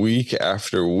you week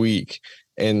after week.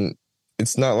 And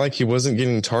it's not like he wasn't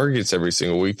getting targets every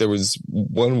single week. There was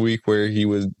 1 week where he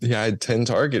had 10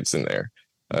 targets in there.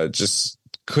 Just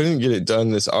couldn't get it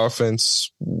done. This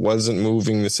offense wasn't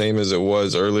moving the same as it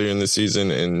was earlier in the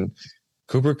season. And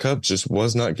Cooper Kupp just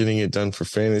was not getting it done for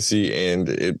fantasy. And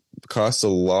it cost a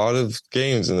lot of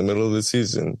games in the middle of the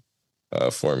season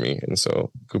for me. And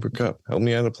so Cooper Kupp helped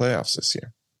me out of playoffs this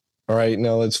year. All right,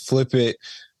 now let's flip it.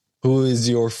 Who is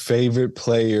your favorite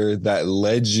player that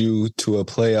led you to a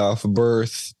playoff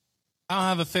berth? I don't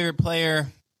have a favorite player.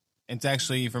 It's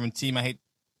actually from a team I hate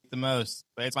the most,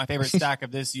 but it's my favorite stack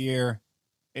of this year.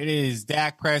 It is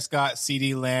Dak Prescott,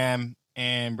 CeeDee Lamb,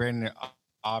 and Brandon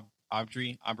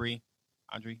Audrey,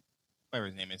 whatever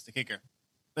his name is, the kicker.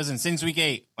 Listen, since week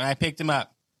 8, when I picked him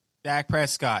up, Dak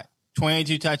Prescott,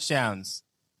 22 touchdowns,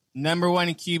 number 1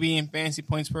 in QB in fantasy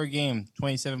points per game,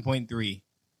 27.3,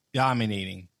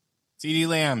 dominating. CeeDee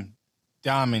Lamb,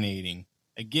 dominating.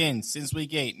 Again, since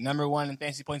week 8, number 1 in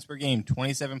fantasy points per game,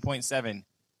 27.7.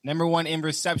 Number 1 in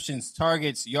receptions,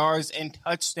 targets, yards, and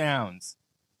touchdowns.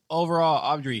 Overall,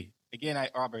 Aubrey, I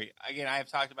have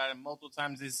talked about it multiple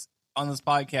times on this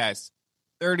podcast.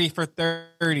 30 for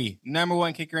 30. Number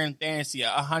 1 kicker in fantasy,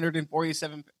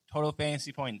 147 total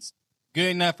fantasy points.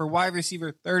 Good enough for wide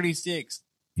receiver 36.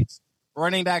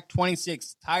 Running back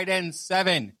 26. Tight end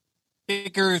 7.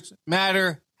 Kickers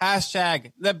matter.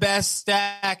 Hashtag the best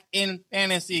stack in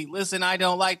fantasy. Listen, I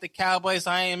don't like the Cowboys.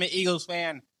 I am an Eagles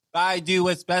fan. But I do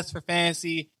what's best for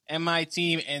fantasy and my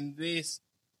team. And this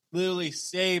literally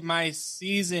saved my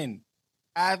season.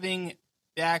 Having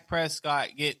Dak Prescott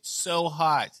get so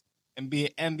hot and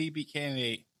be an MVP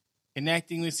candidate,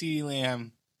 connecting with CeeDee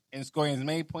Lamb, and scoring as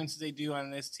many points as they do on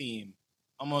this team.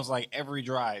 Almost like every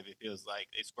drive, it feels like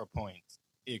they score points.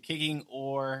 Either kicking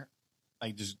or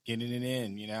like just getting it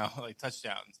in, like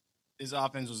touchdowns. This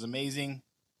offense was amazing.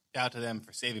 Shout out to them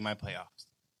for saving my playoffs.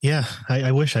 Yeah,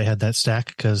 I wish I had that stack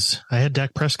because I had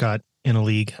Dak Prescott in a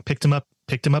league. Picked him up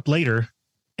later,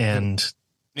 and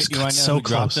you want to know so who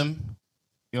close. dropped him?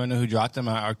 You want to know who dropped him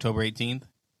on October 18th?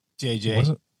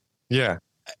 JJ. Yeah.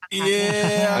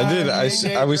 Yeah, I did.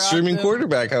 I was streaming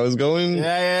quarterback. I was going.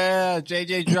 Yeah.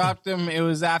 JJ dropped him. It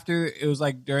was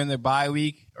like during the bye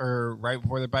week or right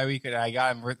before the bye week, and I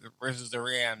got him versus the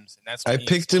Rams. And that's when I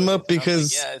picked him up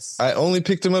because I only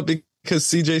picked him up because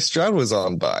CJ Stroud was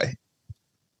on bye.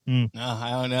 No,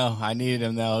 I don't know. I needed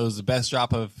him though. It was the best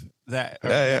drop of that.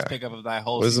 Yeah. Pickup of that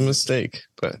whole. It was season. a mistake,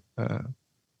 but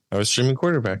I was streaming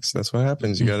quarterbacks. That's what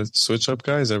happens. You got to switch up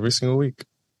guys every single week.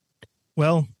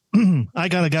 Well, I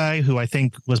got a guy who I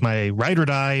think was my ride or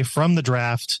die from the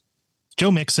draft.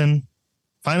 Joe Mixon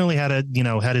finally had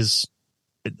his,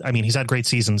 he's had great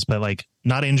seasons, but like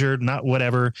not injured, not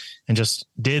whatever, and just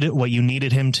did what you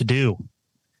needed him to do.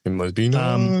 It must be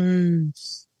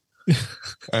nice.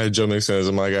 I had Joe Mixon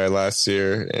as my guy last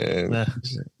year, and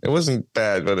it wasn't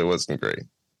bad, but it wasn't great.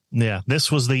 Yeah, this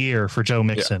was the year for Joe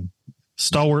Mixon. Yeah.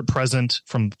 Stalwart present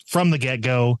from the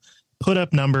get-go, put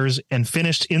up numbers, and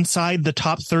finished inside the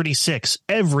top 36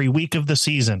 every week of the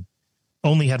season.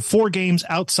 Only had 4 games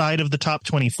outside of the top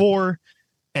 24,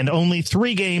 and only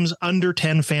 3 games under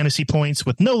 10 fantasy points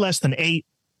with no less than 8,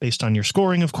 based on your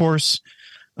scoring, of course.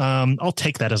 I'll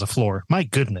take that as a floor. My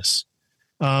goodness.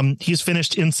 He's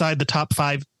finished inside the top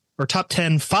 5 or top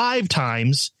 10 5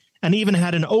 times, and even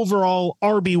had an overall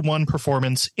RB1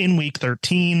 performance in week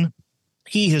 13.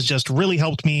 He has just really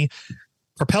helped me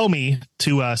propel me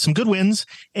to some good wins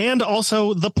and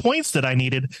also the points that I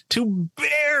needed to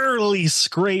barely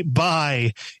scrape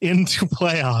by into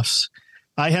playoffs.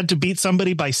 I had to beat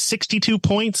somebody by 62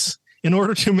 points in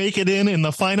order to make it in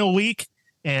the final week.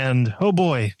 And oh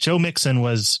boy, Joe Mixon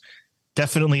was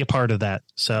definitely a part of that.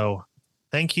 So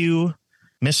thank you,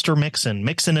 Mr. Mixon,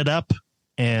 mixing it up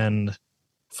and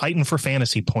fighting for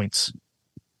fantasy points.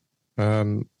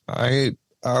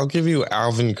 I'll give you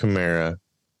Alvin Kamara.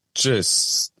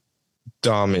 Just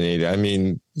dominated. I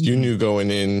mean, you knew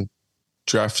going in,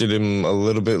 drafted him a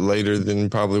little bit later than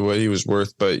probably what he was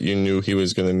worth, but you knew he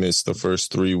was going to miss the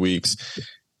first 3 weeks.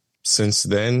 since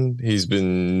then, he's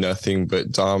been nothing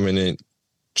but dominant,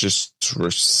 just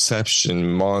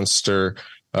reception monster.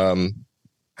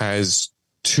 Has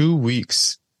 2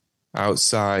 weeks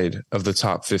outside of the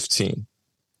top 15.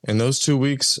 And those 2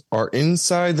 weeks are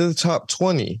inside the top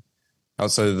 20,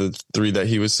 outside of the 3 that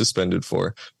he was suspended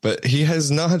for. But he has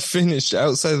not finished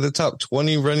outside of the top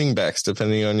 20 running backs,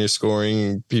 depending on your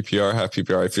scoring, PPR, half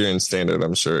PPR. If you're in standard,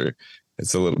 I'm sure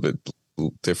it's a little bit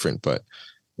different. But,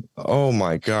 oh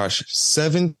my gosh,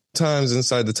 7 times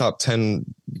inside the top 10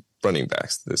 running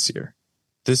backs this year.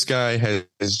 This guy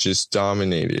has just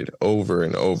dominated over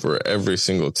and over every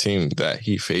single team that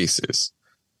he faces.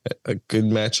 A good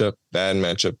matchup, bad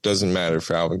matchup, doesn't matter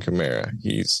for Alvin Kamara.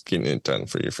 He's getting it done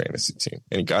for your fantasy team.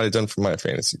 And he got it done for my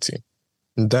fantasy team.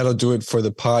 And that'll do it for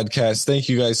the podcast. Thank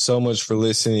you guys so much for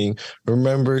listening.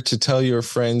 Remember to tell your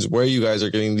friends where you guys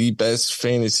are getting the best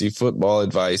fantasy football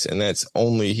advice, and that's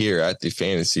only here at the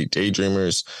Fantasy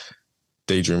Daydreamers.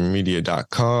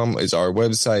 Daydreamermedia.com is our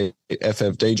website.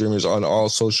 FF Daydreamers on all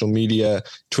social media.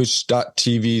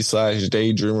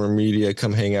 Twitch.tv/Daydreamermedia.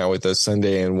 Come hang out with us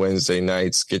Sunday and Wednesday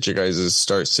nights. Get your guys'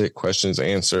 start sit questions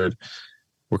answered.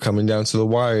 We're coming down to the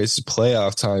wire. It's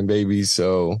playoff time, baby.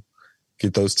 So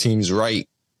get those teams right.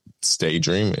 Stay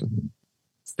dreaming.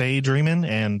 Stay dreaming,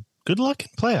 and good luck in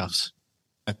playoffs.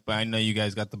 I know you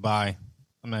guys got the bye.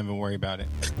 I'm not even worried about it.